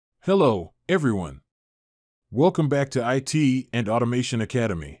Hello, everyone. Welcome back to IT and Automation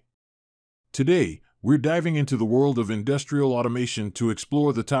Academy. Today, we're diving into the world of industrial automation to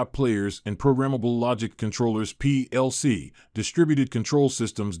explore the top players in Programmable Logic Controllers (PLC), Distributed Control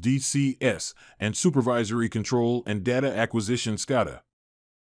Systems (DCS), and Supervisory Control and Data Acquisition (SCADA).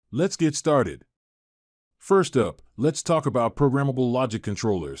 Let's get started. First up, let's talk about Programmable Logic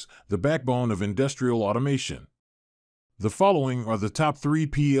Controllers, the backbone of industrial automation. The following are the top 3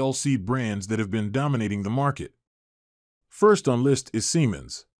 PLC brands that have been dominating the market. First on list is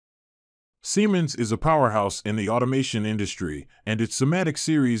Siemens. Siemens is a powerhouse in the automation industry, and its SIMATIC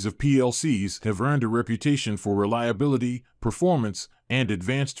series of PLCs have earned a reputation for reliability, performance, and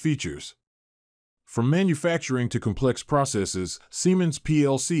advanced features. From manufacturing to complex processes, Siemens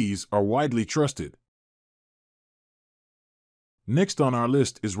PLCs are widely trusted. Next on our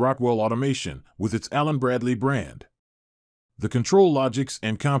list is Rockwell Automation, with its Allen Bradley brand. The Control Logics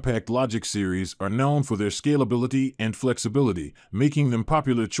and Compact Logic series are known for their scalability and flexibility, making them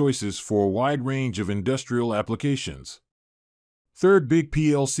popular choices for a wide range of industrial applications. Third big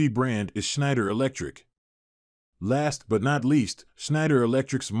PLC brand is Schneider Electric. Last but not least, Schneider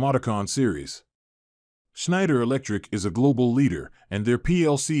Electric's Modicon series. Schneider Electric is a global leader, and their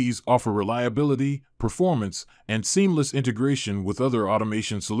PLCs offer reliability, performance, and seamless integration with other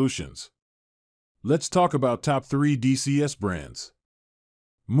automation solutions. Let's talk about top 3 DCS brands.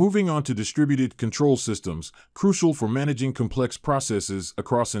 Moving on to distributed control systems, crucial for managing complex processes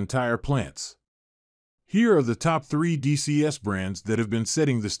across entire plants. Here are the top 3 DCS brands that have been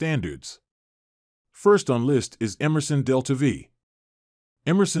setting the standards. First on list is Emerson Delta V.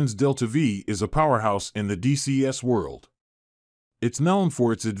 Emerson's Delta V is a powerhouse in the DCS world. It's known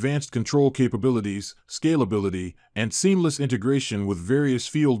for its advanced control capabilities, scalability, and seamless integration with various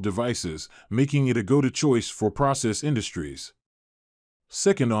field devices, making it a go-to choice for process industries.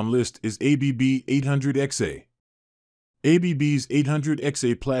 Second on list is ABB 800XA. ABB's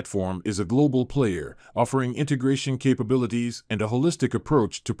 800XA platform is a global player, offering integration capabilities and a holistic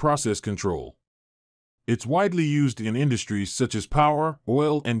approach to process control. It's widely used in industries such as power,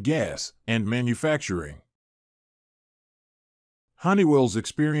 oil and gas, and manufacturing. Honeywell's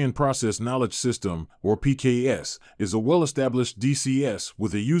Experian Process Knowledge System, or PKS, is a well-established DCS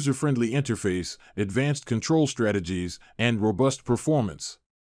with a user-friendly interface, advanced control strategies, and robust performance.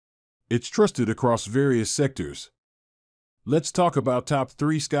 It's trusted across various sectors. Let's talk about top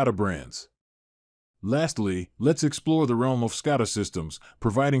 3 SCADA brands. Lastly, let's explore the realm of SCADA systems,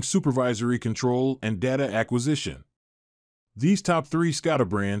 providing supervisory control and data acquisition. These top 3 SCADA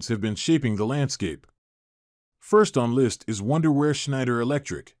brands have been shaping the landscape. First on list is Wonderware Schneider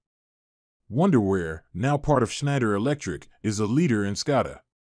Electric. Wonderware, now part of Schneider Electric, is a leader in SCADA.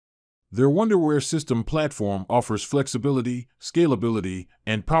 Their Wonderware system platform offers flexibility, scalability,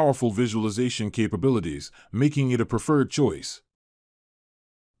 and powerful visualization capabilities, making it a preferred choice.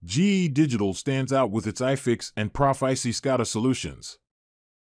 GE Digital stands out with its iFix and ProfIC SCADA solutions.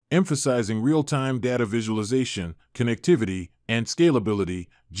 Emphasizing real-time data visualization, connectivity, and scalability,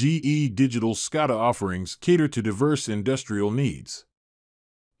 GE Digital's SCADA offerings cater to diverse industrial needs.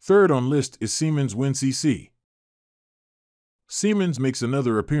 Third on list is Siemens WinCC. Siemens makes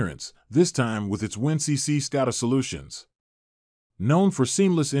another appearance, this time with its WinCC SCADA solutions. Known for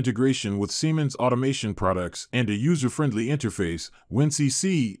seamless integration with Siemens automation products and a user-friendly interface,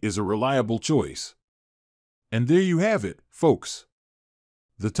 WinCC is a reliable choice. And there you have it, folks.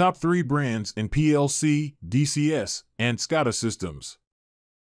 The top 3 brands in PLC, DCS, and SCADA systems.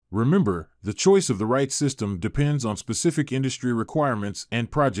 Remember, the choice of the right system depends on specific industry requirements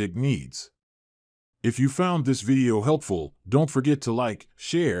and project needs. If you found this video helpful, don't forget to like,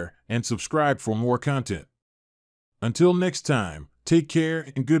 share, and subscribe for more content. Until next time, take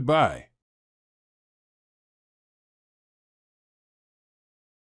care and goodbye.